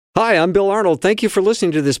Hi, I'm Bill Arnold. Thank you for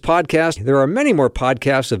listening to this podcast. There are many more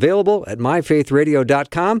podcasts available at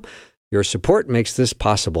myfaithradio.com. Your support makes this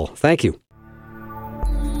possible. Thank you.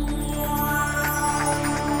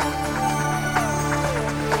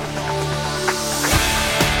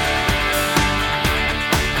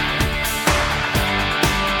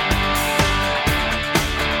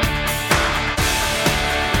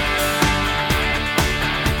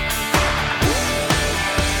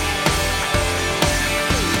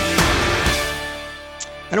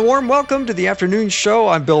 And a warm welcome to the afternoon show.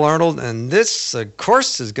 I'm Bill Arnold, and this, of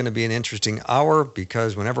course, is going to be an interesting hour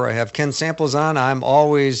because whenever I have Ken Samples on, I'm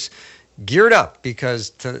always geared up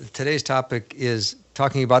because today's topic is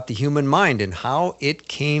talking about the human mind and how it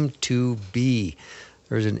came to be.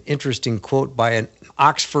 There's an interesting quote by an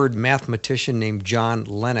Oxford mathematician named John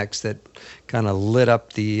Lennox that kind of lit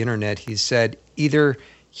up the internet. He said, either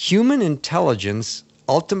human intelligence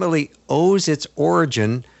ultimately owes its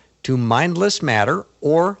origin to mindless matter,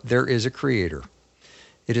 or there is a creator.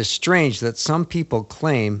 It is strange that some people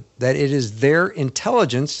claim that it is their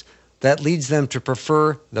intelligence that leads them to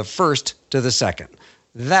prefer the first to the second.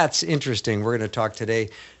 That's interesting. We're going to talk today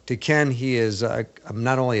to Ken. He is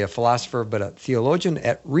not only a philosopher, but a theologian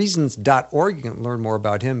at reasons.org. You can learn more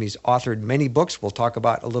about him. He's authored many books we'll talk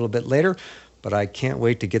about a little bit later, but I can't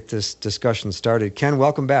wait to get this discussion started. Ken,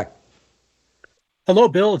 welcome back. Hello,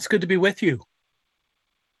 Bill. It's good to be with you.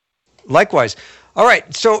 Likewise. All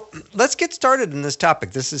right, so let's get started in this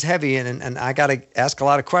topic. This is heavy, and I got to ask a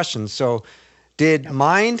lot of questions. So did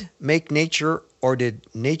mind make nature, or did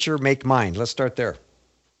nature make mind? Let's start there.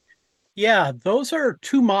 Yeah, those are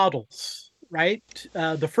two models, right?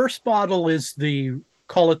 The first model is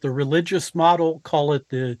call it the religious model, call it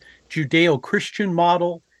the Judeo-Christian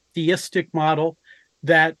model, theistic model,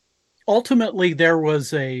 that ultimately there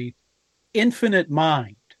was a infinite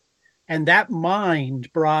mind. And that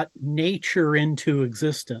mind brought nature into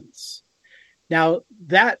existence. Now,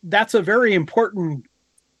 that's a very important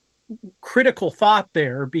critical thought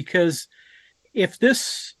there, because if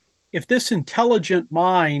this intelligent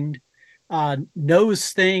mind knows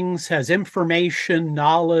things, has information,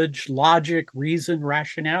 knowledge, logic, reason,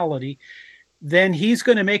 rationality, then he's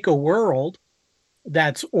going to make a world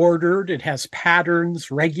that's ordered. It has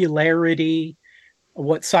patterns, regularity,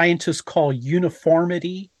 what scientists call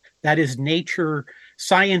uniformity. That is, nature.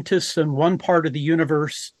 Scientists in one part of the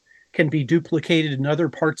universe can be duplicated in other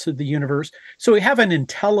parts of the universe. So we have an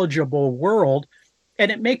intelligible world,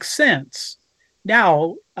 and it makes sense.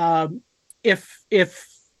 Now, if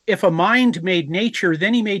a mind made nature,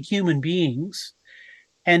 then he made human beings.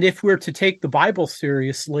 And if we're to take the Bible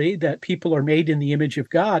seriously, that people are made in the image of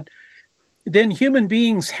God, then human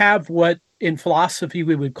beings have what in philosophy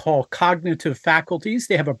we would call cognitive faculties.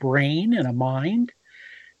 They have a brain and a mind.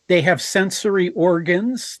 They have sensory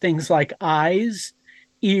organs, things like eyes,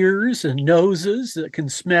 ears, and noses that can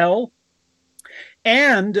smell.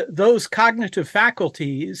 And those cognitive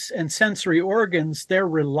faculties and sensory organs, they're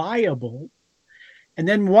reliable. And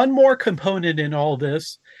then one more component in all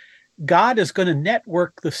this, God is going to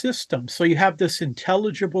network the system. So you have this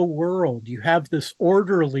intelligible world. You have this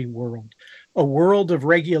orderly world, a world of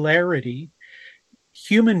regularity.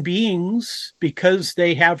 Human beings, because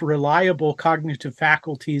they have reliable cognitive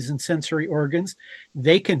faculties and sensory organs,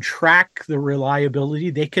 they can track the reliability,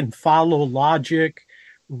 they can follow logic,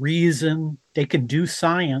 reason, they can do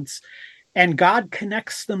science, and God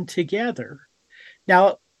connects them together.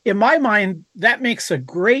 Now, in my mind, that makes a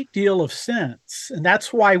great deal of sense, and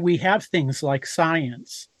that's why we have things like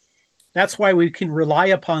science. That's why we can rely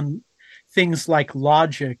upon things like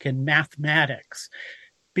logic and mathematics.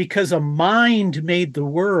 Because a mind made the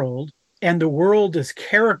world, and the world is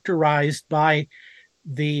characterized by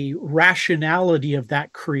the rationality of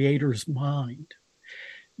that creator's mind.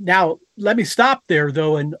 Now, let me stop there,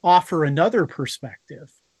 though, and offer another perspective.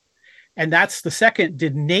 And that's the second,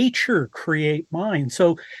 did nature create mind?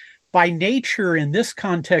 So by nature, in this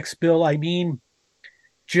context, Bill, I mean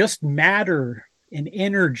just matter and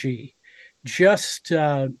energy, just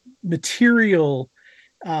material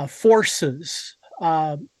forces.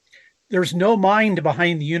 There's no mind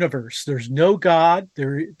behind the universe. There's no God.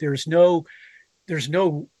 There's no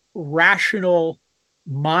rational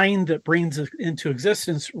mind that brings it into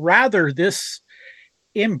existence. Rather, this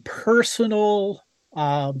impersonal,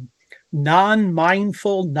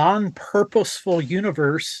 non-mindful, non-purposeful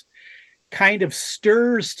universe kind of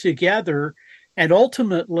stirs together, and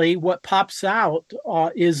ultimately what pops out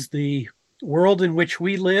is the world in which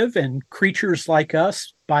we live and creatures like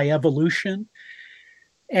us by evolution.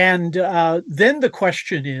 And then the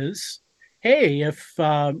question is, hey, if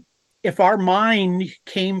if our mind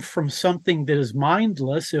came from something that is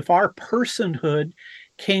mindless, if our personhood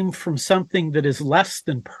came from something that is less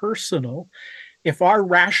than personal, if our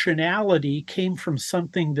rationality came from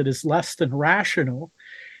something that is less than rational,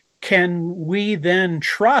 can we then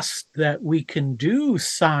trust that we can do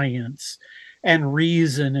science and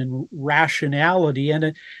reason and rationality?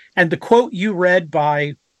 And the quote you read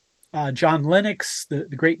by John Lennox, the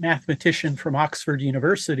great mathematician from Oxford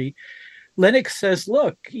University, Lennox says,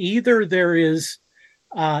 look, either there is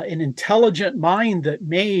an intelligent mind that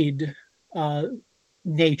made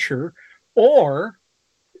nature, or,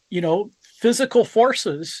 physical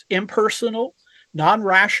forces, impersonal,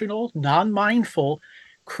 non-rational, non-mindful,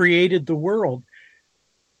 created the world.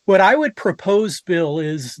 What I would propose, Bill,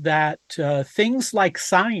 is that things like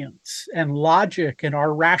science and logic and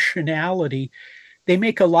our rationality, they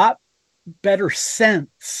make a lot better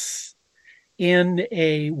sense in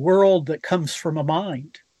a world that comes from a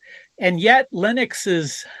mind. And yet Lennox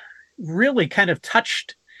is really kind of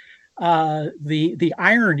touched the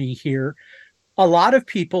irony here. A lot of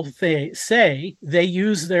people say they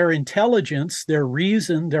use their intelligence, their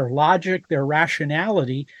reason, their logic, their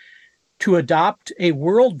rationality to adopt a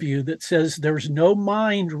worldview that says there's no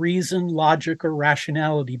mind, reason, logic, or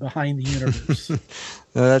rationality behind the universe.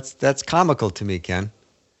 That's comical to me, Ken.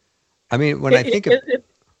 I mean, when I think of...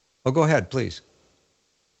 Oh, go ahead, please.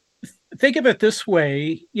 Think of it this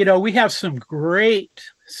way. We have some great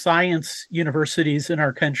science universities in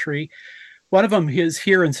our country. One of them is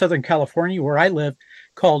here in Southern California, where I live,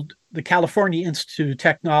 called the California Institute of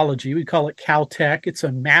Technology. We call it Caltech. It's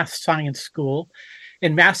a math science school.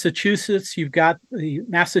 In Massachusetts, you've got the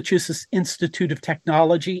Massachusetts Institute of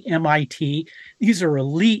Technology, MIT. These are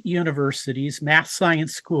elite universities, math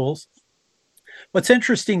science schools. What's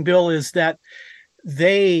interesting, Bill, is that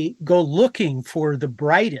they go looking for the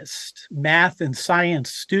brightest math and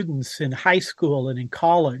science students in high school and in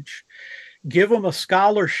college, give them a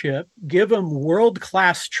scholarship, give them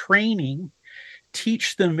world-class training,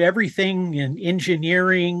 teach them everything in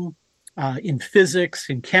engineering, in physics,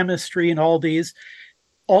 in chemistry, and all these,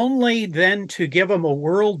 only then to give them a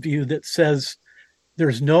worldview that says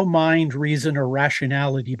there's no mind, reason, or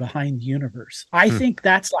rationality behind the universe. I think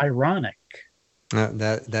that's ironic.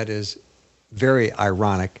 That is very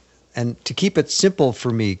ironic. And to keep it simple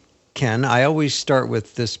for me, Ken, I always start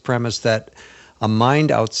with this premise that a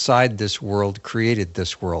mind outside this world created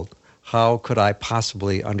this world. How could I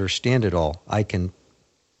possibly understand it all? I can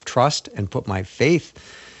trust and put my faith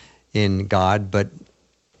in God, but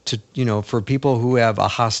for people who have a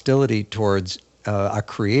hostility towards a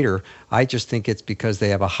creator, I just think it's because they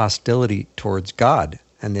have a hostility towards God,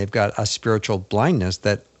 and they've got a spiritual blindness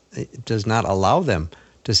that does not allow them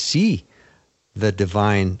to see the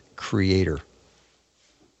divine creator.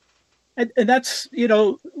 And that's,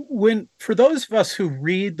 when, for those of us who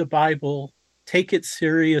read the Bible, take it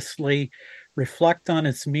seriously, reflect on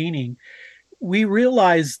its meaning, we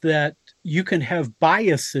realize that you can have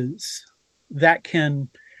biases that can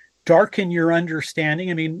darken your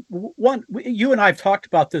understanding. I mean, you and I have talked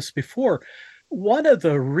about this before. One of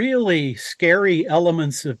the really scary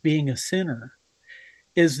elements of being a sinner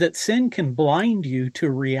is that sin can blind you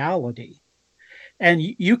to reality. And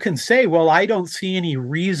you can say, well, I don't see any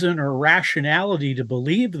reason or rationality to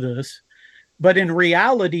believe this. But in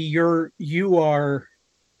reality, you are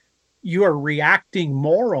reacting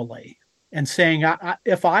morally and saying,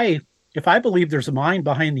 if I believe there's a mind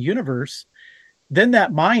behind the universe, then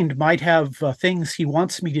that mind might have things he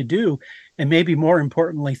wants me to do, and maybe more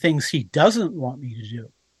importantly, things he doesn't want me to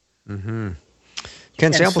do. Mm-hmm.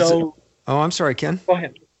 Ken Samples. I'm sorry, Ken. Go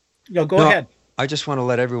ahead. Go ahead. I just want to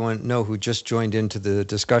let everyone know who just joined into the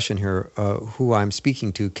discussion here, who I'm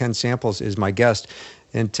speaking to. Ken Samples is my guest,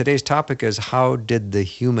 and today's topic is, how did the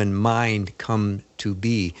human mind come to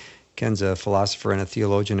be? Ken's a philosopher and a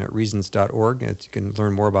theologian at reasons.org. You can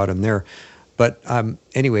learn more about him there. But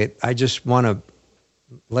anyway, I just want to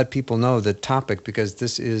let people know the topic, because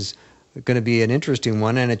this is going to be an interesting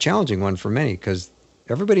one and a challenging one for many, because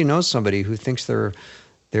everybody knows somebody who thinks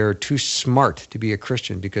they're too smart to be a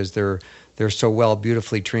Christian because they're so well,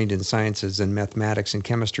 beautifully trained in sciences and mathematics and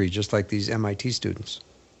chemistry, just like these MIT students.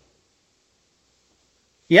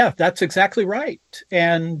 Yeah, that's exactly right.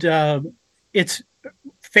 And it's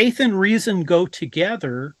faith and reason go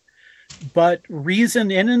together, but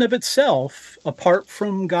reason in and of itself, apart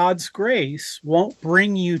from God's grace, won't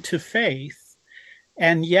bring you to faith.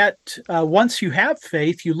 And yet, once you have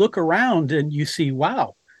faith, you look around and you see,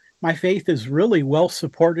 wow, my faith is really well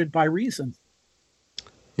supported by reason.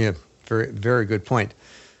 Yeah, very, very good point.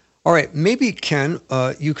 All right, maybe Ken,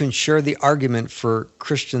 you can share the argument for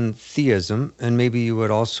Christian theism, and maybe you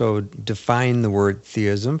would also define the word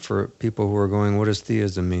theism for people who are going, what does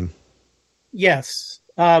theism mean? Yes.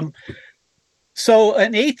 So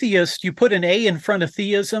an atheist, you put an A in front of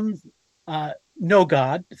theism, no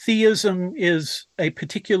God. Theism is a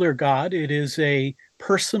particular God. It is a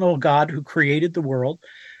personal God who created the world.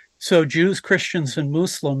 So Jews, Christians, and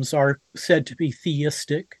Muslims are said to be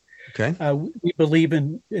theistic. Okay. We believe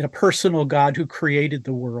in a personal God who created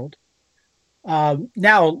the world.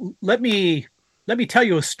 Now, let me tell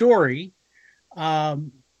you a story.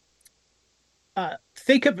 Um,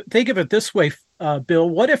 think of it this way, Bill.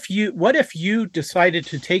 What if you decided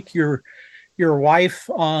to take your wife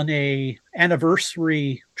on a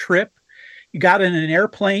anniversary trip? You got in an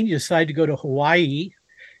airplane. You decide to go to Hawaii.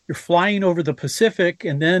 You're flying over the Pacific,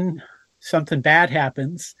 and then something bad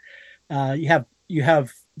happens. You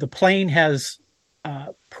have the plane has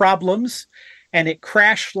problems, and it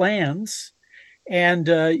crash lands, and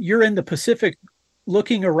you're in the Pacific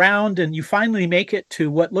looking around, and you finally make it to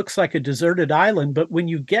what looks like a deserted island. But when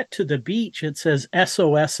you get to the beach, it says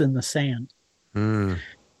SOS in the sand. Mm.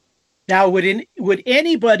 Now, would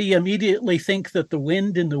anybody immediately think that the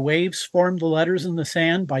wind and the waves formed the letters in the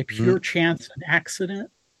sand by pure chance and accident?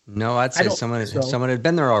 No, I'd I say don't think so. someone had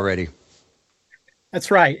been there already. That's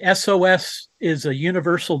right. SOS is a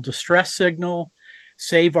universal distress signal.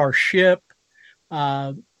 Save our ship.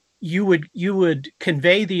 Uh, you would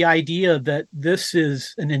convey the idea that this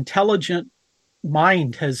is an intelligent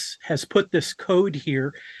mind has put this code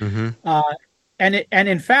here, Hmm. and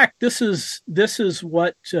in fact this is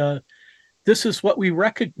what we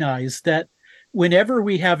recognize, that whenever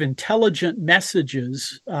we have intelligent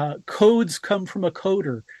messages, codes come from a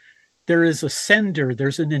coder. There is a sender.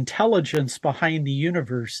 There's an intelligence behind the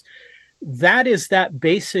universe. That is that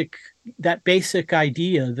basic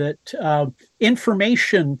idea that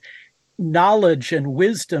information, knowledge, and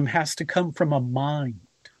wisdom has to come from a mind.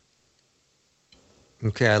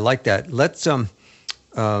 Okay, I like that.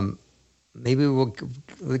 Um, maybe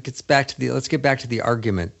let's get back to the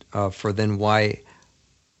argument for then why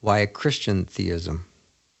a Christian theism.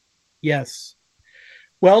 Yes.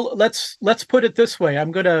 Well, let's put it this way.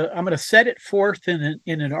 I'm gonna set it forth in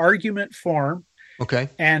an argument form, Okay.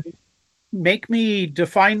 and make me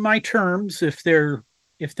define my terms if they're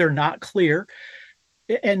not clear.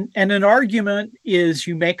 And an argument is,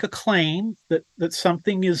 you make a claim that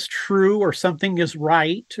something is true or something is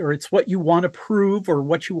right, or it's what you want to prove or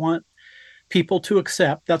what you want people to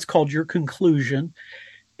accept. That's called your conclusion.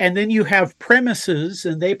 And then you have premises,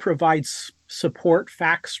 and they provide support,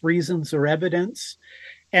 facts, reasons, or evidence.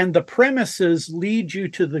 And the premises lead you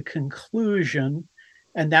to the conclusion,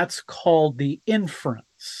 and that's called the inference.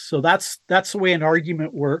 So that's the way an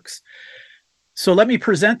argument works. So let me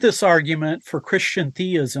present this argument for Christian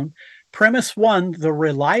theism. Premise one: the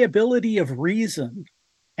reliability of reason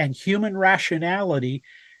and human rationality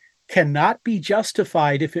cannot be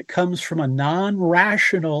justified if it comes from a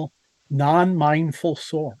non-rational, non-mindful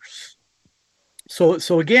source.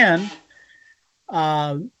 So again,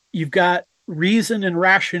 you've got reason and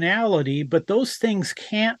rationality, but those things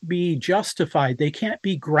can't be justified. They can't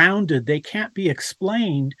be grounded. They can't be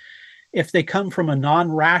explained if they come from a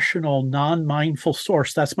non-rational, non-mindful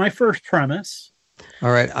source. That's my first premise.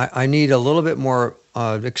 All right. I need a little bit more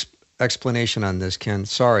explanation on this, Ken.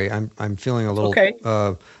 Sorry, I'm feeling a little Okay.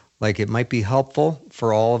 like it might be helpful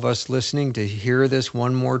for all of us listening to hear this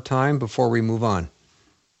one more time before we move on.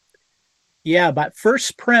 Yeah, but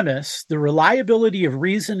first premise: the reliability of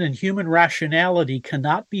reason and human rationality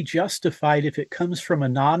cannot be justified if it comes from a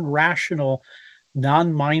non-rational,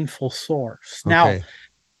 non-mindful source. Now, Okay.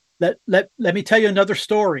 let me tell you another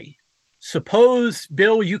story. Suppose,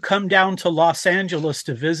 Bill, you come down to Los Angeles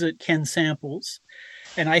to visit Ken Samples,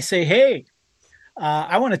 and I say, hey,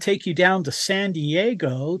 I want to take you down to San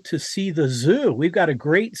Diego to see the zoo. We've got a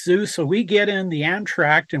great zoo. So we get in the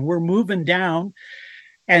Amtrak and we're moving down.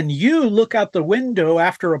 And you look out the window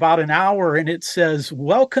after about an hour, and it says,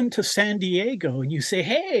 welcome to San Diego. And you say,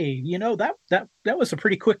 hey, that was a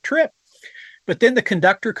pretty quick trip. But then the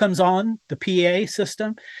conductor comes on the PA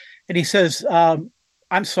system, and he says,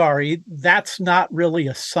 I'm sorry, that's not really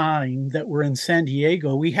a sign that we're in San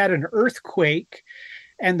Diego. We had an earthquake,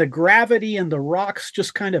 and the gravity and the rocks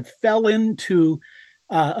just kind of fell into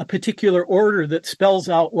a particular order that spells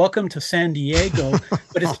out welcome to San Diego,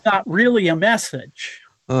 but it's not really a message.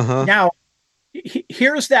 Uh-huh. Now,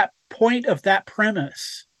 here's that point of that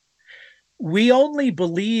premise. We only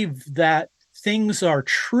believe that things are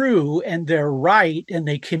true and they're right and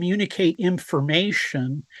they communicate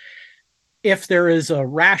information if there is a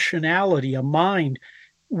rationality, a mind.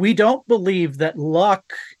 we don't believe that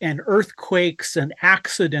luck and earthquakes and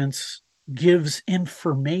accidents gives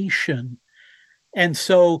information. And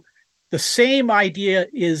so the same idea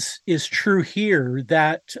is true here,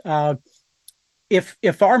 that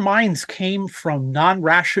if our minds came from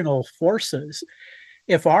non-rational forces,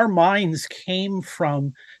 if our minds came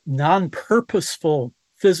from non-purposeful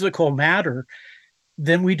physical matter,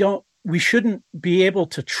 then we shouldn't be able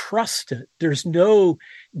to trust it. There's no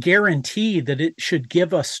guarantee that it should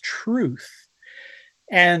give us truth.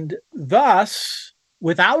 And thus,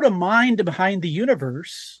 without a mind behind the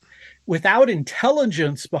universe, without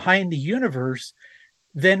intelligence behind the universe,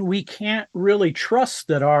 then we can't really trust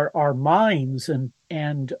that our minds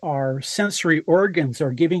and our sensory organs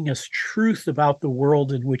are giving us truth about the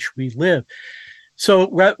world in which we live. So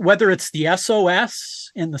whether it's the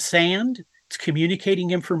SOS in the sand, it's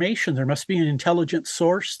communicating information, there must be an intelligent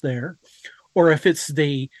source there. Or if it's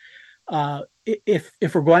the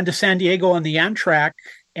if we're going to San Diego on the Amtrak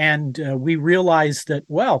and we realize that,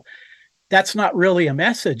 well, that's not really a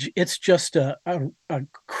message. It's just a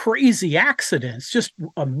crazy accident. It's just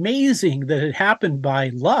amazing that it happened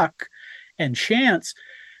by luck and chance.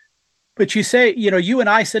 But you say, you and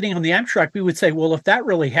I sitting on the Amtrak, we would say, well, if that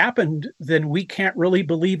really happened, then we can't really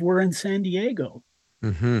believe we're in San Diego.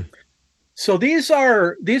 Mm-hmm. So these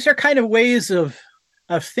are kind of ways of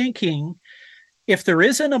thinking. If there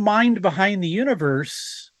isn't a mind behind the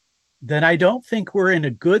universe, then I don't think we're in a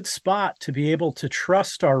good spot to be able to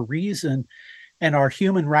trust our reason and our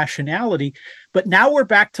human rationality. But now we're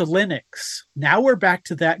back to Linux. Now we're back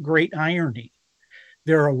to that great irony.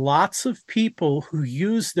 There are lots of people who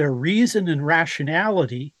use their reason and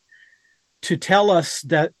rationality to tell us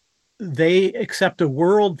that they accept a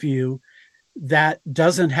worldview that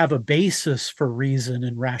doesn't have a basis for reason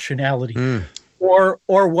and rationality.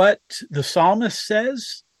 Or what the psalmist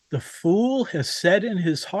says, the fool has said in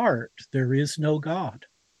his heart, there is no God.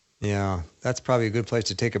 Yeah, that's probably a good place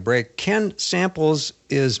to take a break. Ken Samples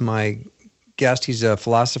is my guest. He's a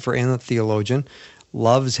philosopher and a theologian,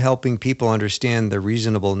 loves helping people understand the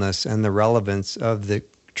reasonableness and the relevance of the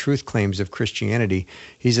truth claims of Christianity.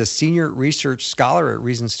 He's a senior research scholar at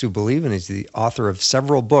Reasons to Believe, and he's the author of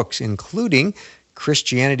several books, including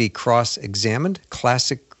Christianity Cross-Examined,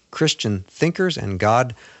 Classic Christian Thinkers, and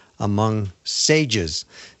God Among Sages.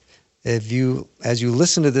 As you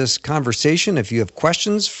listen to this conversation, if you have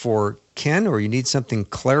questions for Ken or you need something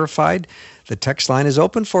clarified, the text line is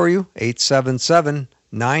open for you,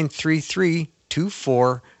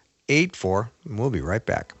 877-933-2484. And we'll be right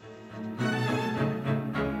back.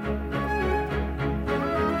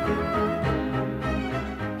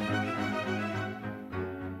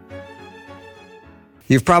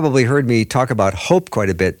 You've probably heard me talk about hope quite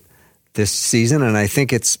a bit this season, and I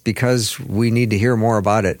think it's because we need to hear more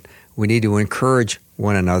about it. We need to encourage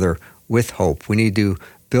one another with hope. We need to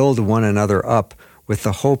build one another up with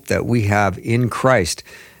the hope that we have in Christ.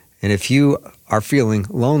 And if you are feeling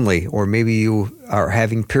lonely, or maybe you are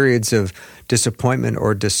having periods of disappointment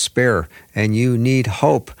or despair, and you need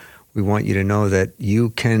hope, we want you to know that you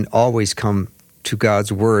can always come to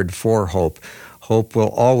God's Word for hope. Hope will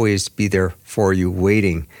always be there for you,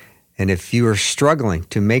 waiting. And if you are struggling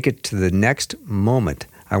to make it to the next moment,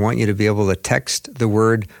 I want you to be able to text the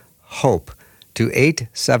word HOPE to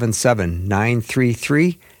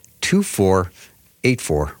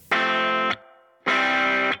 877-933-2484.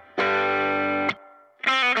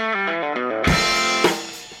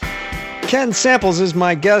 Ken Samples is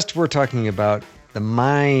my guest. We're talking about the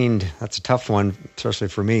mind. That's a tough one, especially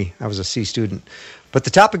for me. I was a C student. But the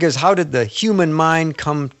topic is, how did the human mind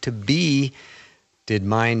come to be? Did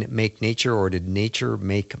mind make nature, or did nature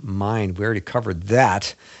make mind? We already covered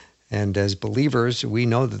that. And as believers, we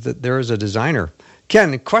know that there is a designer.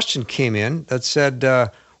 Ken, a question came in that said,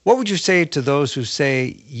 what would you say to those who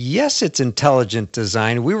say, yes, it's intelligent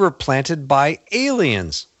design, we were planted by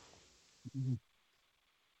aliens?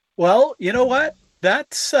 Well, you know what?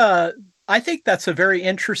 I think that's a very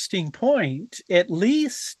interesting point. At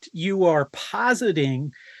least you are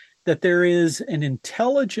positing that there is an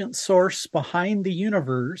intelligent source behind the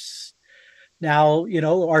universe. Now,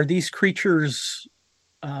 are these creatures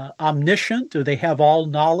omniscient? Do they have all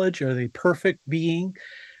knowledge? Are they perfect being?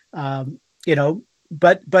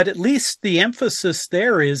 But at least the emphasis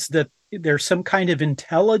there is that there's some kind of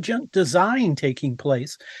intelligent design taking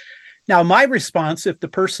place. Now, my response, if the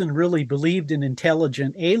person really believed in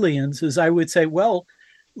intelligent aliens, is I would say, well,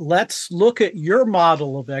 let's look at your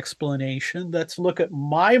model of explanation. Let's look at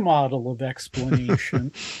my model of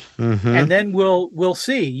explanation. Mm-hmm. And then we'll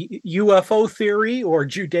see UFO theory or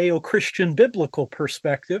Judeo-Christian biblical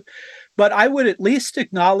perspective. But I would at least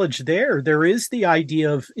acknowledge there is the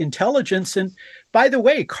idea of intelligence. And by the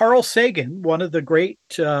way, Carl Sagan, one of the great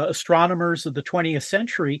astronomers of the 20th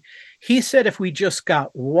century, he said if we just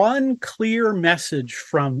got one clear message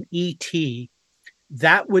from ET,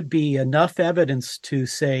 that would be enough evidence to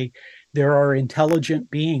say there are intelligent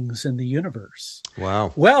beings in the universe.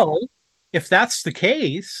 Wow. Well, if that's the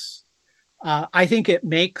case, I think it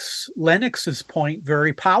makes Lennox's point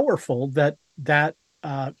very powerful that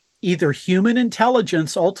either human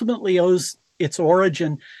intelligence ultimately owes its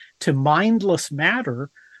origin to mindless matter,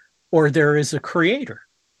 or there is a creator.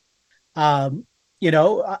 I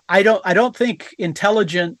don't think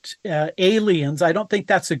intelligent aliens. I don't think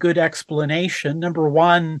that's a good explanation. Number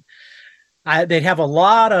one, they'd have a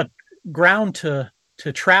lot of ground to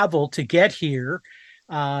travel to get here.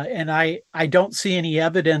 And I don't see any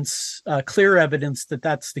evidence, clear evidence that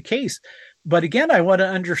that's the case. But again, I want to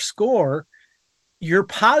underscore you're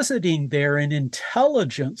positing there an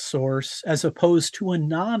intelligent source as opposed to a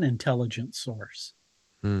non-intelligent source.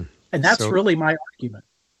 And that's really my argument.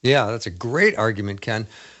 Yeah, that's a great argument, Ken.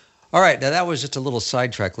 All right, now that was just a little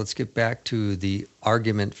sidetrack. Let's get back to the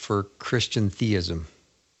argument for Christian theism.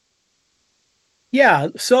 Yeah,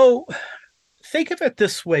 so think of it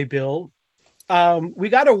this way, Bill. We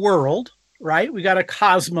got a world, right? We got a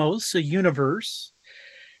cosmos, a universe,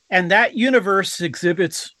 and that universe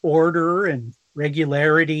exhibits order and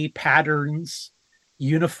regularity, patterns,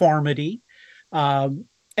 uniformity. And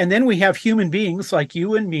then we have human beings like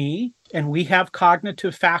you and me, and we have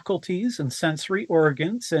cognitive faculties and sensory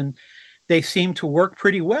organs, and they seem to work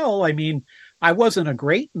pretty well. I mean, I wasn't a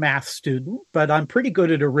great math student, but I'm pretty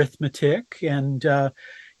good at arithmetic, and I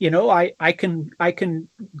can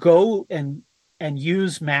go and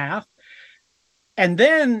use math. And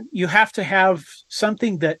then you have to have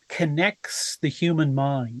something that connects the human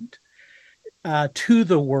mind to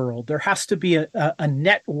the world. There has to be a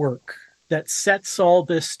network that sets all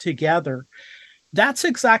this together. That's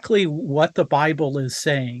exactly what the Bible is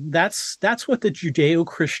saying. That's what the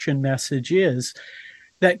Judeo-Christian message is,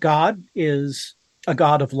 that God is a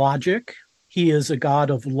God of logic. He is a God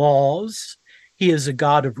of laws. He is a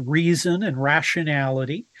God of reason and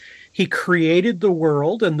rationality. He created the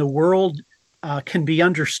world, and the world can be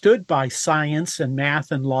understood by science and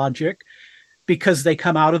math and logic because they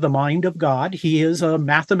come out of the mind of God. He is a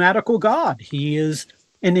mathematical God. He is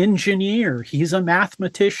an engineer. He's a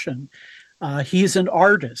mathematician. He's an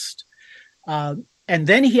artist. And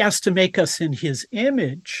then he has to make us in his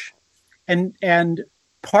image. And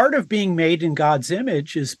part of being made in God's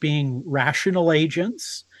image is being rational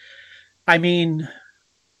agents. I mean,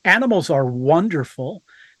 animals are wonderful.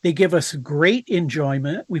 They give us great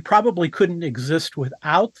enjoyment. We probably couldn't exist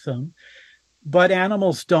without them. But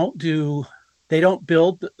animals don't build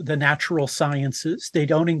the natural sciences. They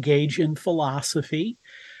don't engage in philosophy.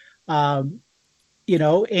 Human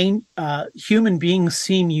beings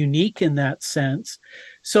seem unique in that sense.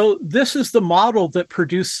 So this is the model that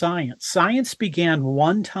produced science. Science began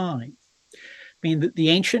one time. I mean, the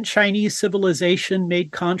ancient Chinese civilization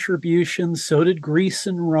made contributions. So did Greece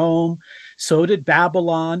and Rome. So did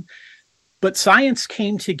Babylon. But science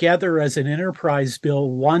came together as an enterprise, Bill,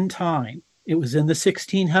 one time. It was in the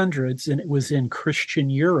 1600s, and it was in Christian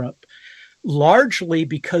Europe, largely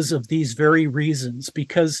because of these very reasons,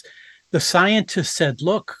 because the scientists said,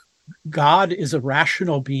 look, God is a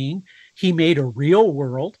rational being. He made a real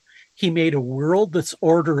world. He made a world that's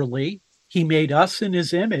orderly. He made us in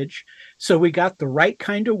his image. So we got the right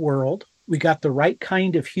kind of world. We got the right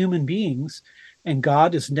kind of human beings, and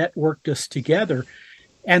God has networked us together.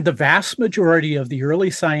 And the vast majority of the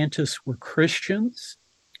early scientists were Christians,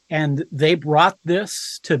 and they brought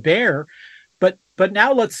this to bear. But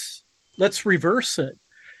now let's reverse it.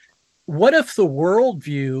 What if the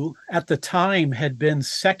worldview at the time had been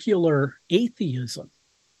secular atheism?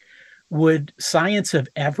 Would science have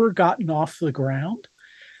ever gotten off the ground?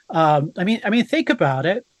 I mean, think about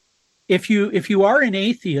it. If you are an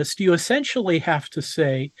atheist, you essentially have to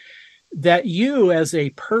say that you, as a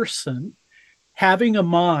person, having a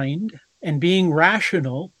mind and being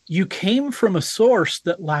rational, you came from a source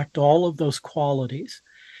that lacked all of those qualities.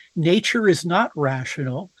 Nature is not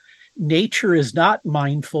rational. Nature is not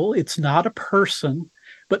mindful. It's not a person.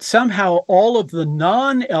 But somehow all of the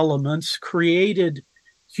non-elements created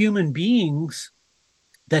human beings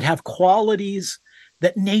that have qualities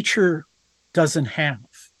that nature doesn't have.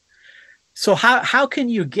 So how can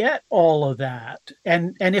you get all of that?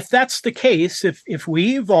 And if that's the case, if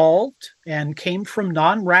we evolved and came from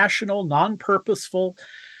non-rational, non-purposeful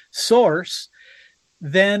source,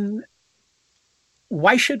 then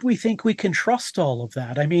why should we think we can trust all of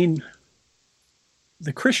that? I mean,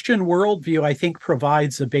 the Christian worldview, I think,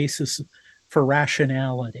 provides a basis for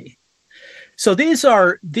rationality. So these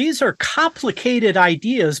are complicated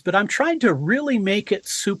ideas, but I'm trying to really make it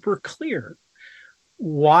super clear.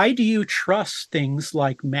 Why do you trust things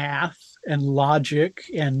like math and logic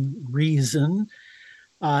and reason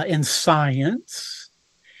and science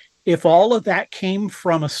if all of that came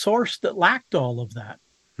from a source that lacked all of that?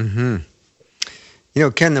 Mm-hmm. You know,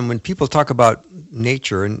 Ken, then when people talk about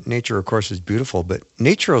nature, and nature, of course, is beautiful, but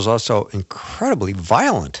nature is also incredibly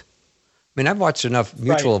violent. I mean, I've watched enough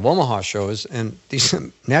Mutual of Omaha shows and these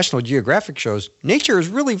National Geographic shows. Nature is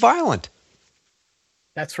really violent.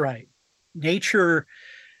 That's right. Nature,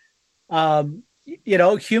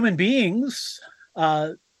 human beings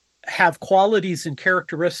have qualities and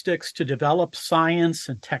characteristics to develop science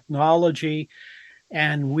and technology.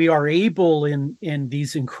 And we are able in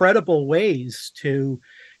these incredible ways to,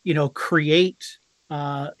 create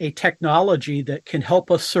a technology that can help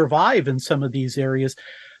us survive in some of these areas.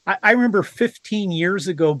 I remember 15 years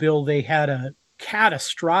ago, Bill, they had a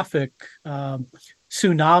catastrophic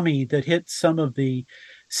tsunami that hit some of the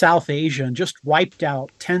South Asia and just wiped out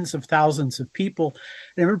tens of thousands of people.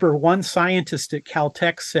 And I remember one scientist at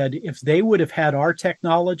Caltech said if they would have had our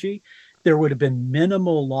technology, there would have been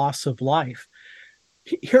minimal loss of life.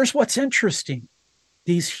 Here's what's interesting.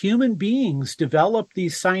 These human beings develop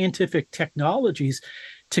these scientific technologies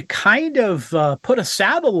to kind of put a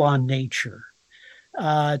saddle on nature,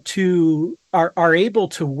 are able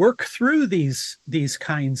to work through these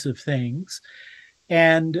kinds of things.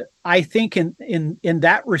 And I think in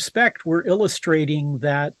that respect, we're illustrating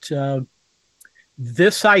that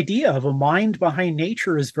this idea of a mind behind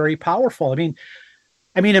nature is very powerful. I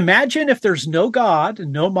mean, imagine if there's no God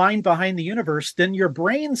and no mind behind the universe, then your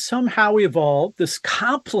brain somehow evolved this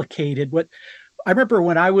complicated. What I remember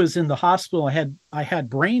when I was in the hospital, I had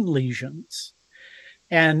brain lesions.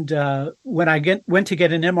 And when I went to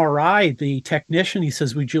get an MRI, the technician, he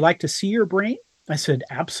says, "Would you like to see your brain?" I said,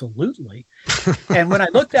 "Absolutely." And when I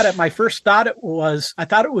looked at it, my first thought I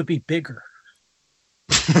thought it would be bigger.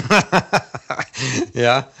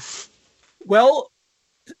 Yeah. Well,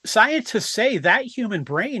 scientists say that human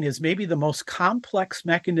brain is maybe the most complex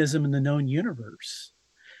mechanism in the known universe.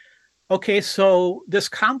 Okay, so this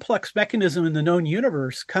complex mechanism in the known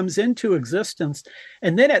universe comes into existence,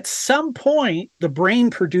 and then at some point, the brain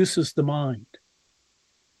produces the mind.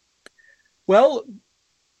 Well,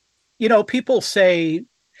 people say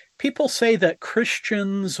that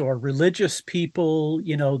Christians or religious people,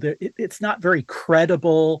 it's not very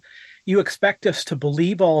credible. You expect us to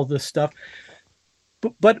believe all this stuff.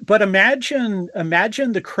 But imagine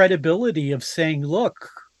the credibility of saying, look,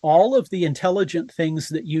 all of the intelligent things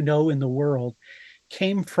that you know in the world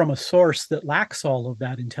came from a source that lacks all of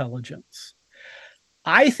that intelligence.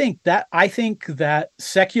 I think that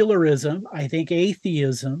secularism, I think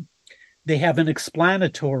atheism, they have an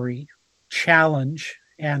explanatory challenge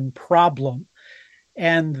and problem,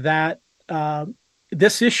 and that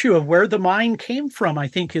this issue of where the mind came from, I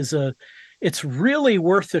think, it's really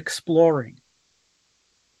worth exploring.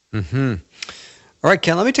 Mm-hmm. All right,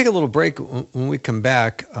 Ken, let me take a little break. When we come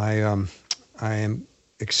back, I am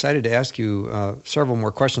excited to ask you several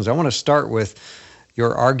more questions. I want to start with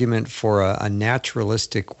your argument for a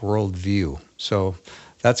naturalistic worldview. So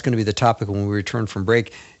that's going to be the topic when we return from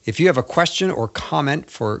break. If you have a question or comment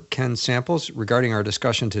for Ken Samples regarding our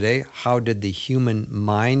discussion today, how did the human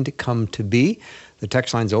mind come to be? The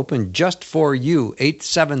text line's open just for you,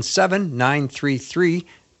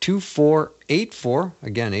 877-933-2484.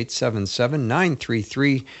 Again,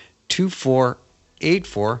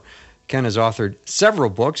 877-933-2484. Ken has authored several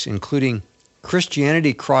books, including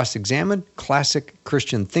Christianity Cross-Examined, Classic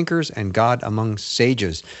Christian Thinkers, and God Among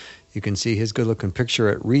Sages. You can see his good-looking picture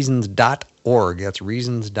at reasons.org. That's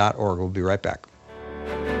reasons.org. We'll be right back.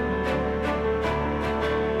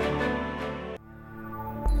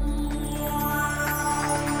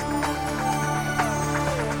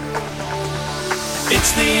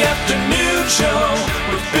 It's the afternoon show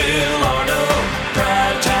with Bill Arnold.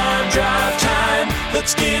 Prime time, drive time.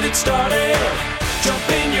 Let's get it started. Jump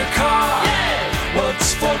in your car. Yeah.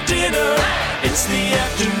 What's for dinner? Hey. It's the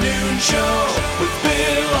afternoon show with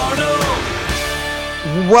Bill Arnold.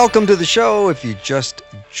 Welcome to the show. If you just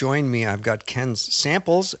joined me, I've got Ken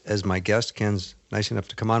Samples as my guest. Ken's nice enough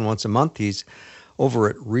to come on once a month. He's over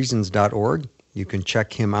at reasons.org. You can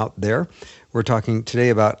check him out there. We're talking today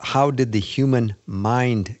about how did the human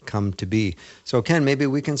mind come to be. So, Ken, maybe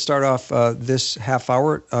we can start off this half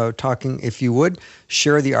hour talking, if you would,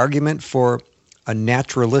 share the argument for a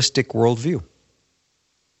naturalistic worldview.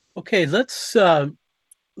 Okay, let's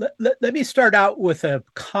let me start out with a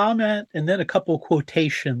comment and then a couple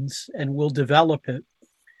quotations, and we'll develop it.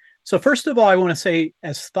 So first of all, I want to say,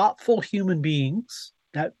 as thoughtful human beings,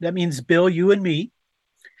 that means Bill, you and me,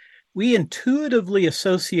 we intuitively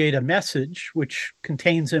associate a message which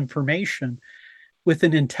contains information with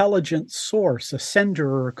an intelligent source, a sender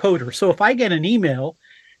or a coder. So if I get an email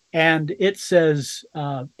and it says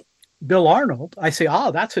Bill Arnold, I say,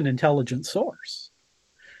 that's an intelligent source.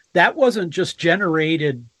 That wasn't just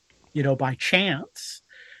generated, by chance.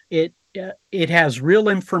 It has real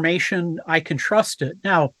information. I can trust it.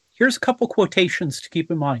 Now, here's a couple quotations to keep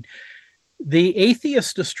in mind. The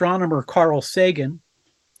atheist astronomer Carl Sagan,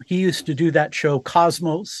 he used to do that show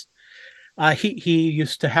Cosmos. He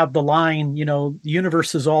used to have the line, the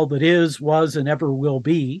universe is all that is, was, and ever will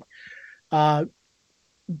be.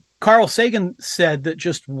 Carl Sagan said that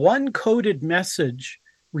just one coded message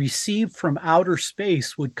received from outer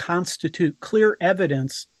space would constitute clear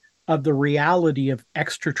evidence of the reality of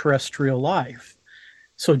extraterrestrial life.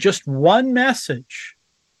 So just one message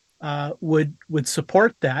would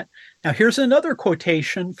support that. Now, here's another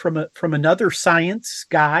quotation from another science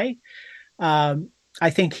guy. I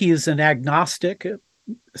think he is an agnostic,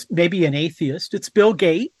 maybe an atheist. It's Bill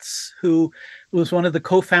Gates, who was one of the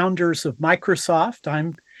co-founders of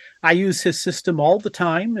Microsoft. I use his system all the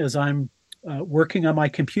time as I'm working on my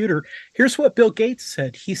computer. Here's what Bill Gates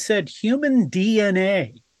said. He said, human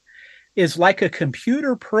DNA is like a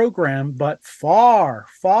computer program, but far,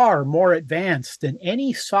 far more advanced than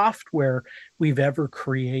any software we've ever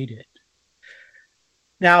created.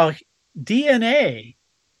 Now, DNA,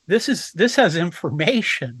 this has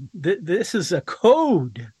information. This is a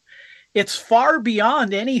code. It's far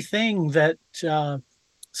beyond anything that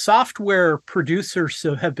software producers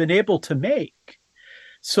have been able to make.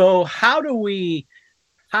 So how do we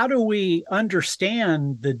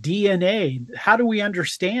understand the DNA? How do we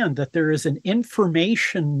understand that there is an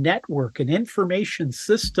information network, an information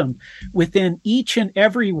system within each and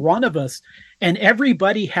every one of us, and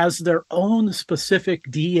everybody has their own specific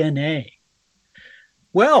DNA?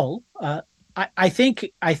 Well, I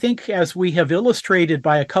think as we have illustrated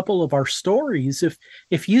by a couple of our stories,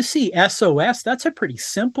 if you see SOS, that's a pretty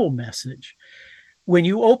simple message. When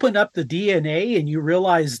you open up the DNA and you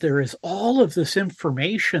realize there is all of this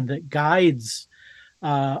information that guides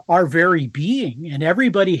our very being, and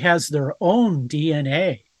everybody has their own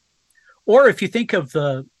DNA. Or if you think of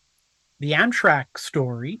the Amtrak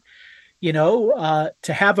story, to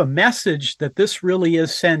have a message that this really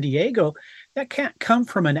is San Diego, that can't come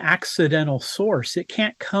from an accidental source. It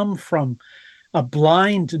can't come from a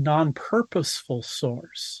blind, non-purposeful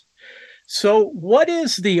source. So what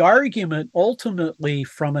is the argument ultimately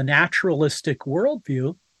from a naturalistic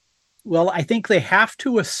worldview? Well, I think they have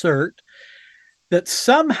to assert that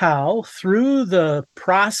somehow through the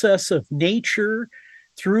process of nature,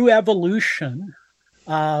 through evolution,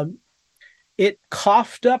 it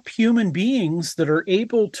coughed up human beings that are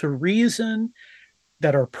able to reason,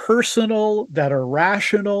 that are personal, that are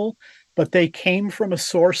rational, but they came from a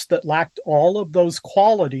source that lacked all of those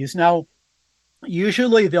qualities. Now,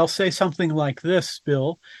 usually they'll say something like this,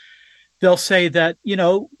 Bill. They'll say that,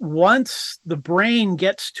 once the brain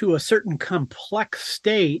gets to a certain complex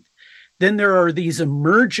state, then there are these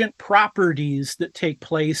emergent properties that take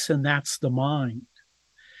place, and that's the mind.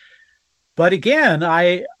 But again,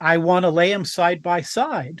 I want to lay them side by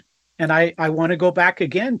side. And I want to go back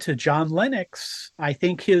again to John Lennox. I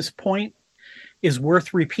think his point is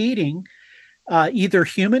worth repeating. Either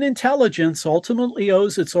human intelligence ultimately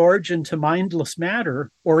owes its origin to mindless matter,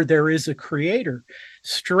 or there is a creator.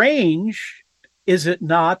 Strange, is it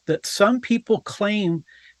not, that some people claim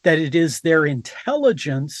that it is their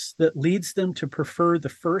intelligence that leads them to prefer the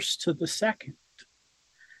first to the second?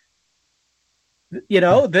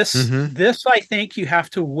 This I think you have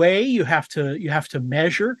to weigh, you have to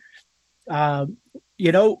measure.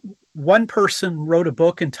 One person wrote a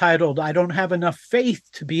book entitled, I Don't Have Enough Faith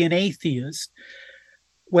to Be an Atheist.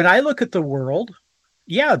 When I look at the world,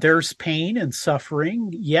 yeah, there's pain and suffering.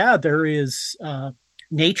 Yeah, there is,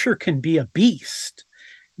 nature can be a beast.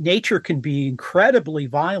 Nature can be incredibly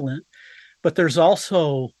violent, but there's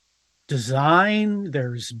also design,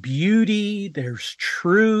 there's beauty, there's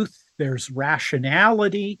truth, there's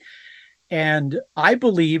rationality. And I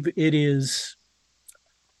believe it's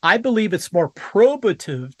more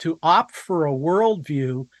probative to opt for a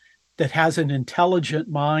worldview that has an intelligent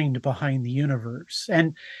mind behind the universe.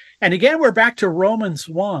 And again, we're back to Romans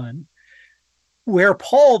 1, where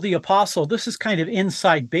Paul the apostle, this is kind of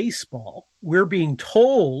inside baseball. We're being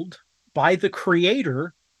told by the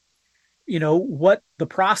Creator, what the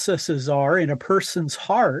processes are in a person's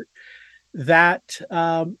heart, that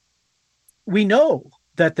we know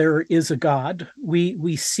that there is a God.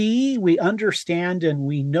 We see, we understand, and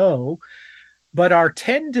we know, but our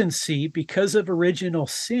tendency, because of original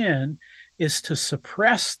sin, is to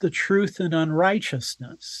suppress the truth in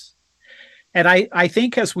unrighteousness. And I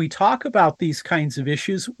think as we talk about these kinds of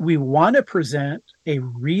issues, we want to present a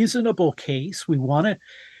reasonable case. We want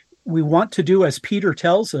to do as Peter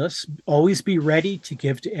tells us, always be ready to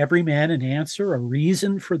give to every man an answer, a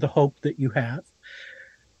reason for the hope that you have.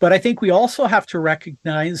 But I think we also have to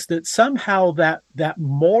recognize that somehow that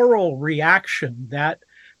moral reaction, that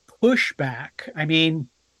pushback,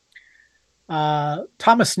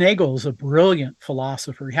 Thomas Nagel is a brilliant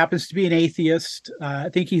philosopher. He happens to be an atheist. I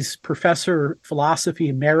think he's professor of philosophy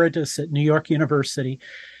emeritus at New York University.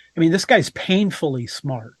 This guy's painfully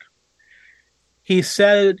smart. He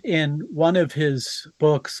said in one of his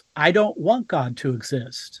books, I don't want God to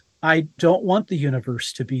exist. I don't want the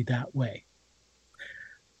universe to be that way.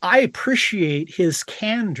 I appreciate his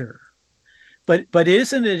candor, but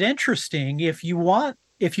isn't it interesting? If you want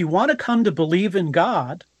to come to believe in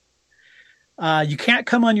God, you can't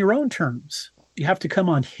come on your own terms. You have to come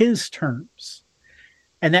on his terms,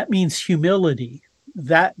 and that means humility.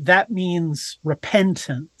 That means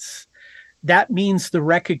repentance. That means the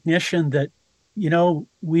recognition that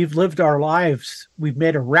we've lived our lives, we've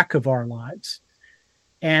made a wreck of our lives,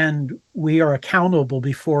 and we are accountable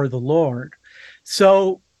before the Lord.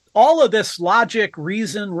 So all of this logic,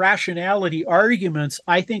 reason, rationality arguments,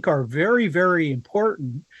 I think, are very, very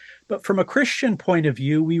important. But from a Christian point of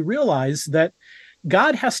view, we realize that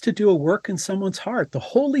God has to do a work in someone's heart. The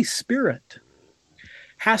Holy Spirit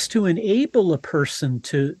has to enable a person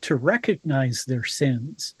to recognize their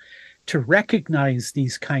sins, to recognize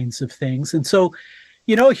these kinds of things. And so,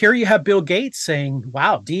 here you have Bill Gates saying,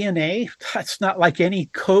 wow, DNA, that's not like any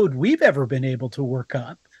code we've ever been able to work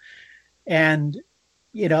up. And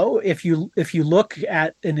if you look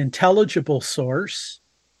at an intelligible source,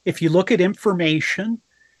 if you look at information,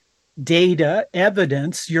 data,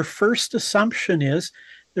 evidence, your first assumption is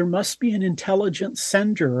there must be an intelligent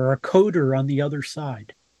sender or a coder on the other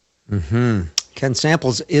side. Mm-hmm. Ken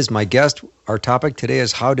Samples is my guest. Our topic today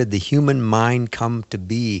is how did the human mind come to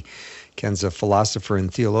be? Ken's a philosopher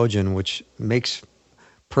and theologian, which makes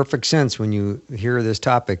perfect sense when you hear this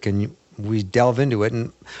topic and we delve into it.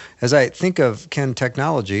 And as I think of, Ken,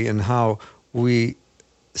 technology and how we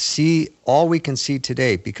see all we can see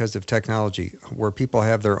today because of technology, where people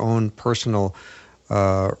have their own personal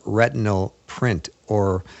retinal print,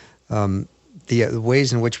 or the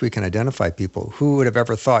ways in which we can identify people. Who would have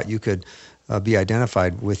ever thought you could be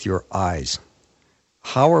identified with your eyes?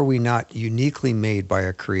 How are we not uniquely made by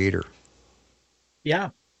a creator? Yeah.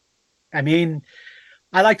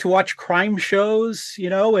 I like to watch crime shows,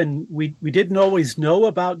 and we didn't always know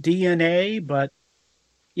about DNA, but,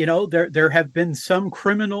 there have been some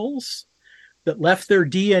criminals that left their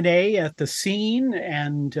DNA at the scene.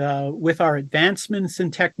 And with our advancements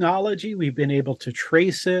in technology, we've been able to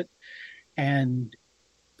trace it, and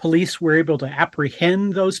police were able to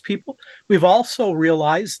apprehend those people. We've also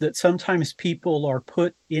realized that sometimes people are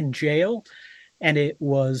put in jail and it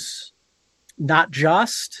was not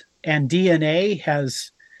just, and DNA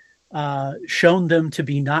has shown them to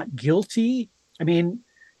be not guilty.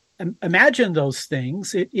 Imagine those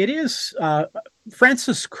things. It is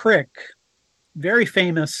Francis Crick, very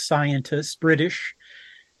famous scientist, British,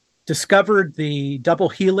 discovered the double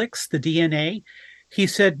helix, the DNA. He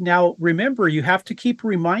said, now remember, you have to keep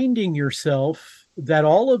reminding yourself that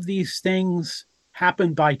all of these things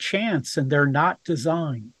happen by chance and they're not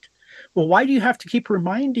designed. Well, why do you have to keep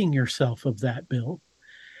reminding yourself of that, Bill?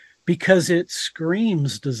 Because it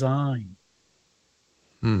screams design.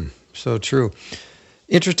 So true.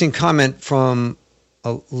 Interesting comment from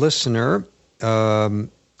a listener.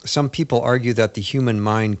 Some people argue that the human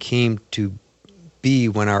mind came to be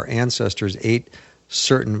when our ancestors ate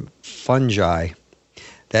certain fungi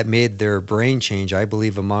that made their brain change, I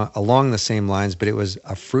believe, along the same lines, but it was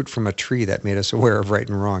a fruit from a tree that made us aware of right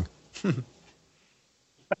and wrong.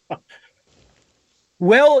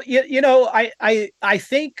 Well, I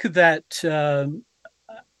think that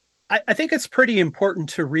I think it's pretty important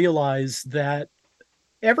to realize that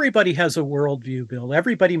everybody has a worldview, Bill.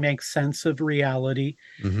 Everybody makes sense of reality.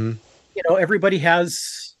 Mm-hmm. Everybody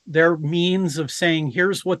has their means of saying,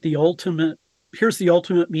 here's the ultimate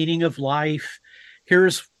meaning of life.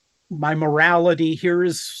 Here's my morality.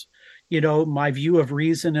 Here's, my view of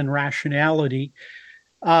reason and rationality.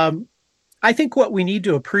 I think what we need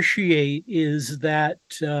to appreciate is that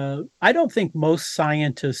I don't think most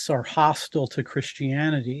scientists are hostile to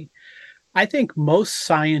Christianity. I think most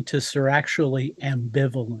scientists are actually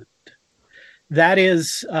ambivalent. That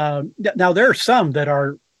is, now there are some that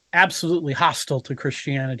are absolutely hostile to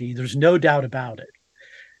Christianity. There's no doubt about it.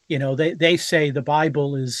 They say the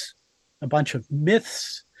Bible is a bunch of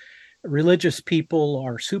myths. Religious people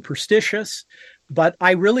are superstitious, but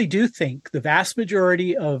I really do think the vast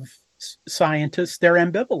majority of scientists, they're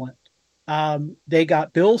ambivalent. They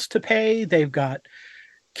got bills to pay. They've got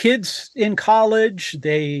kids in college.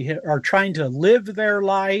 They are trying to live their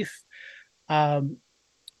life.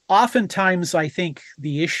 Oftentimes, I think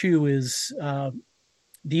the issue is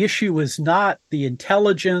not the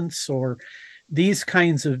intelligence or these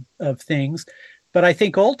kinds of things, but I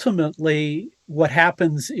think ultimately what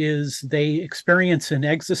happens is they experience an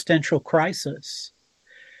existential crisis.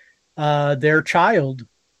 Their child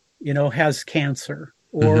has cancer,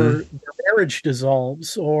 or their marriage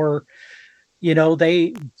dissolves, or,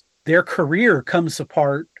 their career comes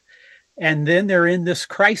apart, and then they're in this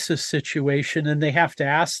crisis situation and they have to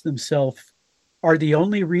ask themselves, are the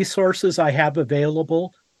only resources I have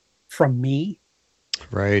available from me?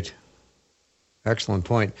 Right. Excellent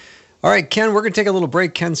point. All right, Ken, we're going to take a little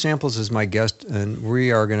break. Ken Samples is my guest, and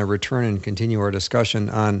we are going to return and continue our discussion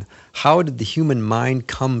on how did the human mind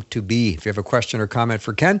come to be. If you have a question or comment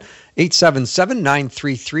for Ken,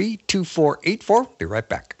 877-933-2484. Be right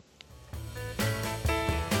back.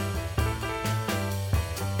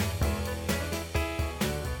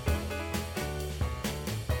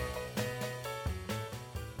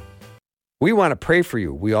 We want to pray for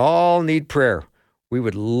you. We all need prayer. We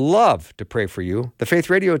would love to pray for you. The Faith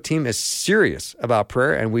Radio team is serious about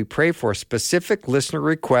prayer, and we pray for specific listener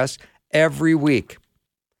requests every week.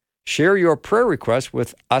 Share your prayer requests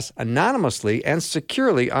with us anonymously and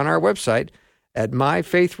securely on our website at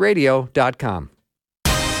myfaithradio.com.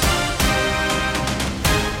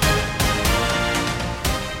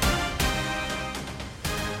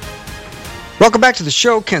 Welcome back to the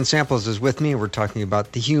show. Ken Samples is with me. We're talking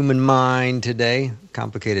about the human mind today.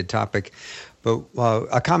 Complicated topic. But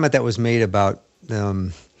a comment that was made about,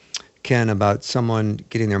 Ken, about someone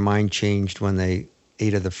getting their mind changed when they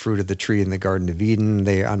ate of the fruit of the tree in the Garden of Eden.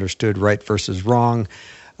 They understood right versus wrong,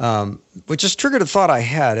 which just triggered a thought I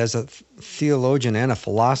had as a theologian and a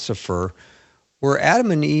philosopher. Were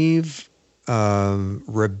Adam and Eve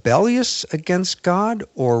rebellious against God,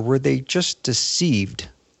 or were they just deceived,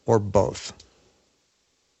 or both?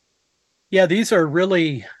 Yeah, these are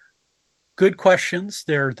really good questions.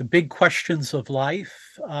 They're the big questions of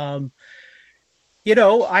life. I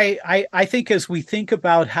think as we think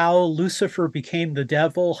about how Lucifer became the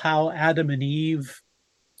devil, how Adam and Eve,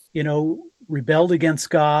 rebelled against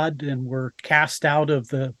God and were cast out of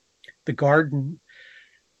the garden,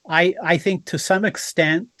 I think to some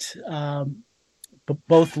extent,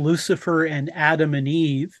 both Lucifer and Adam and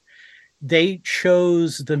Eve, they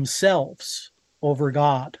chose themselves over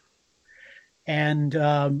God. And,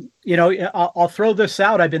 I'll throw this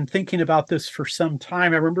out. I've been thinking about this for some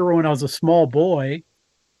time. I remember when I was a small boy,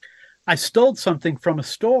 I stole something from a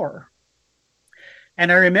store. And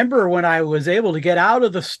I remember when I was able to get out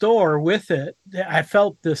of the store with it, I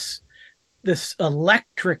felt this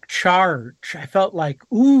electric charge. I felt like,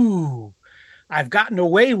 ooh, I've gotten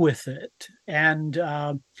away with it. And,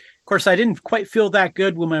 of course, I didn't quite feel that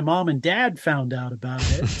good when my mom and dad found out about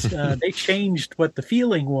it. They changed what the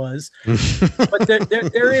feeling was. But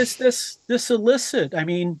there is this illicit. I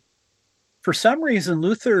mean, for some reason,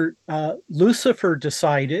 Lucifer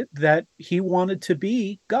decided that he wanted to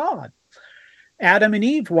be God. Adam and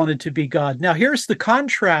Eve wanted to be God. Now, here's the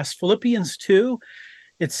contrast. Philippians 2,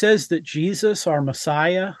 it says that Jesus, our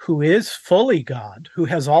Messiah, who is fully God, who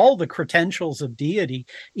has all the credentials of deity,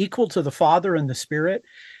 equal to the Father and the Spirit,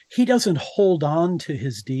 he doesn't hold on to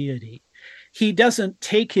his deity. He doesn't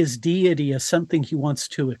take his deity as something he wants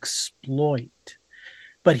to exploit,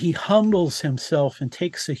 but he humbles himself and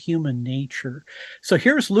takes a human nature. So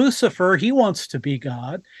here's Lucifer. He wants to be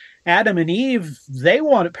God. Adam and Eve, they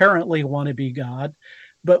apparently want to be God.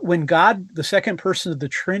 But when God, the second person of the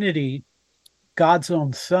Trinity, God's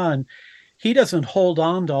own Son, he doesn't hold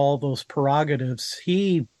on to all those prerogatives.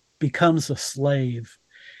 He becomes a slave.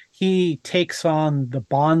 He takes on the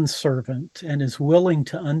bondservant and is willing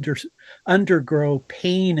to undergo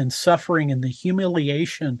pain and suffering and the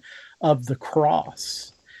humiliation of the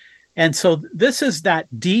cross. And so this is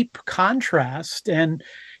that deep contrast. And,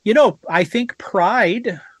 I think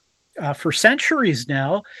pride, for centuries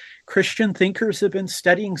now, Christian thinkers have been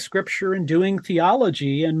studying scripture and doing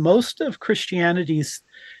theology, and most of Christianity's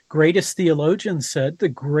greatest theologians said the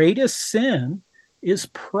greatest sin is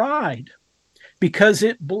pride because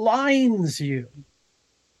it blinds you.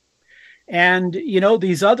 And,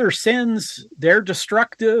 these other sins, they're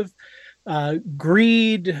destructive.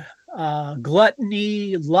 Greed,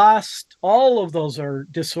 gluttony, lust, all of those are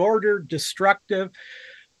disordered, destructive.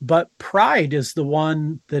 But pride is the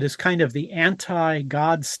one that is kind of the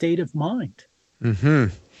anti-God state of mind. Mm-hmm.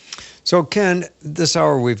 So, Ken, this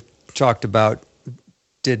hour we've talked about,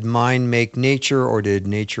 did mind make nature or did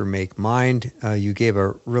nature make mind? You gave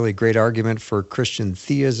a really great argument for Christian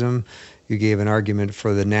theism. You gave an argument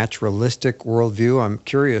for the naturalistic worldview. I'm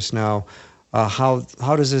curious now, how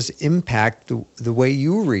does this impact the way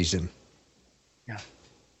you reason?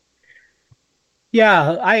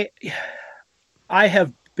 Yeah, I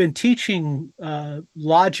have been teaching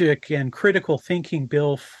logic and critical thinking,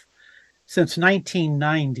 Bill, since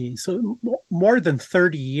 1990, so more than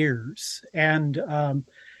 30 years. And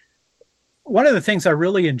one of the things I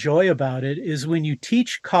really enjoy about it is when you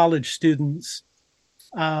teach college students,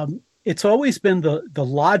 it's always been the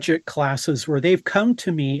logic classes where they've come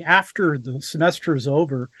to me after the semester is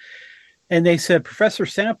over and they said, Professor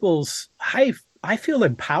Samples, I feel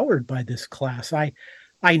empowered by this class.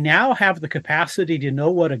 I now have the capacity to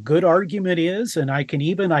know what a good argument is, and I can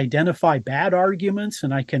even identify bad arguments,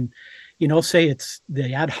 and I can, say it's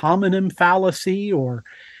the ad hominem fallacy, or,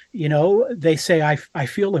 they say I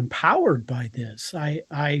feel empowered by this.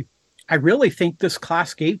 I really think this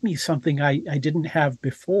class gave me something I didn't have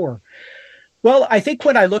before. Well, I think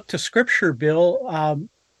when I look to Scripture, Bill,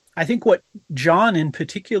 I think what John in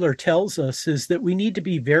particular tells us is that we need to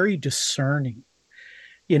be very discerning.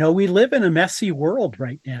 We live in a messy world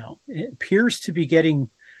right now. It appears to be getting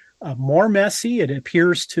more messy. It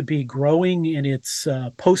appears to be growing in its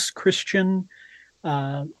post-Christian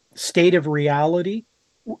state of reality.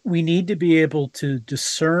 We need to be able to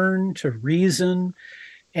discern, to reason.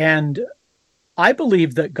 And I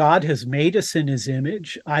believe that God has made us in his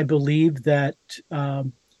image. I believe that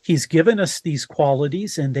he's given us these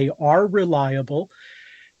qualities and they are reliable.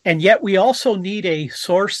 And yet we also need a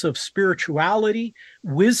source of spirituality.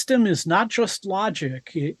 Wisdom is not just logic.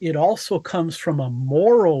 It also comes from a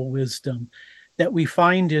moral wisdom that we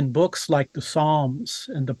find in books like the Psalms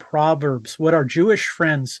and the Proverbs, what our Jewish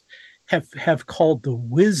friends have called the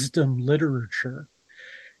wisdom literature.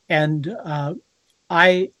 And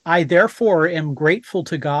I therefore am grateful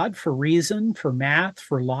to God for reason, for math,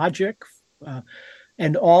 for logic,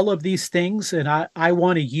 and all of these things. And I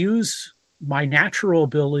want to use my natural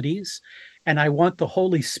abilities, and I want the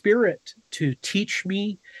Holy Spirit to teach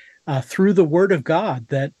me through the Word of God.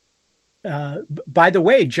 That, by the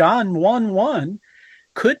way, John 1:1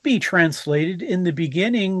 could be translated in the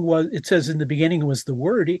beginning it says in the beginning was the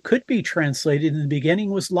Word. It could be translated in the beginning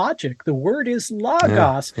was logic. The Word is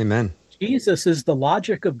logos. Yeah, amen. Jesus is the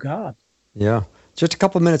logic of God. Yeah. Just a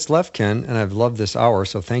couple of minutes left, Ken, and I've loved this hour,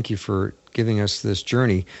 so thank you for giving us this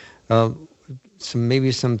journey.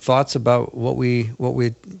 Some thoughts about what we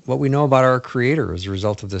know about our Creator as a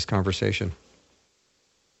result of this conversation.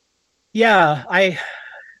 Yeah,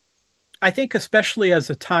 I think especially as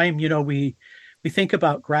a time, we think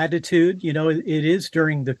about gratitude. It is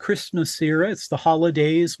during the Christmas era. It's the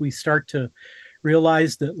holidays. We start to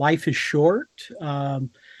realize that life is short.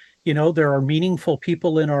 There are meaningful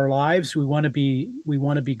people in our lives. We want to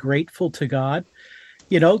be grateful to God.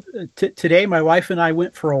 Today, my wife and I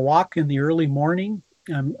went for a walk in the early morning.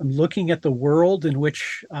 I'm looking at the world in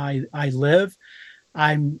which I live.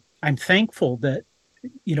 I'm thankful that,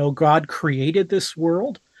 God created this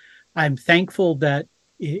world. I'm thankful that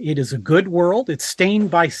it is a good world. It's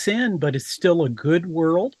stained by sin, but it's still a good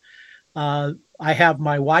world. I have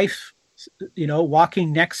my wife,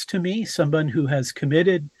 walking next to me, someone who has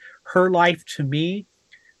committed her life to me.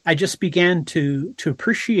 I just began to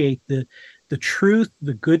appreciate the truth,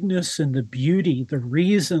 the goodness, and the beauty, the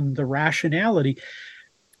reason, the rationality.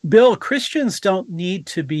 Bill, Christians don't need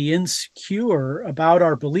to be insecure about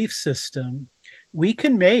our belief system. We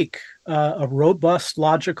can make a robust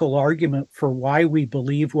logical argument for why we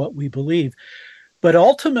believe what we believe. But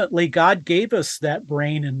ultimately, God gave us that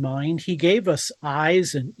brain and mind. He gave us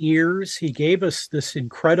eyes and ears. He gave us this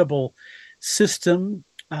incredible system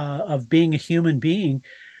of being a human being.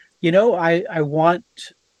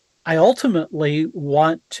 I ultimately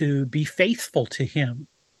want to be faithful to him.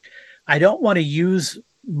 I don't want to use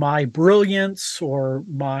my brilliance or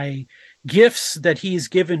my gifts that he's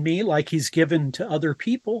given me like he's given to other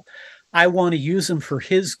people. I want to use them for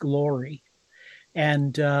his glory.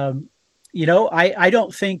 And, I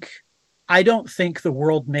don't think I don't think the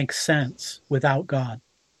world makes sense without God.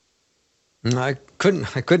 I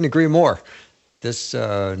couldn't agree more. This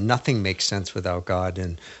nothing makes sense without God.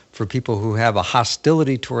 And for people who have a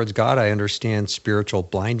hostility towards God, I understand spiritual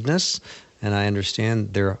blindness, and I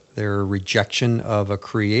understand their rejection of a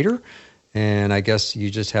creator. And I guess you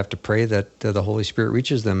just have to pray that the Holy Spirit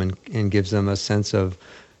reaches them and gives them a sense of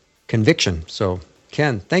conviction. So,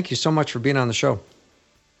 Ken, thank you so much for being on the show.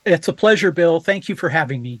 It's a pleasure, Bill. Thank you for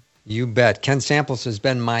having me. You bet. Ken Samples has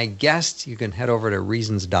been my guest. You can head over to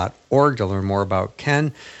reasons.org to learn more about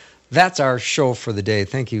Ken. That's our show for the day.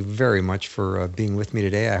 Thank you very much for being with me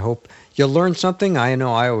today. I hope you learned something. I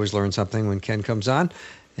know I always learn something when Ken comes on.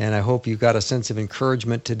 And I hope you got a sense of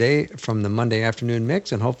encouragement today from the Monday Afternoon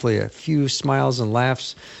Mix, and hopefully a few smiles and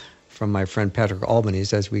laughs from my friend Patrick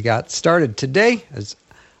Albanese as we got started today. As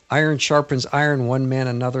iron sharpens iron, one man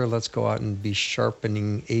another, let's go out and be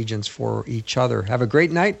sharpening agents for each other. Have a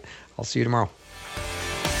great night. I'll see you tomorrow.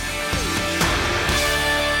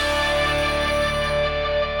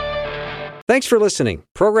 Thanks for listening.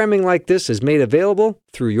 Programming like this is made available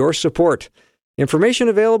through your support. Information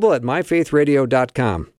available at myfaithradio.com.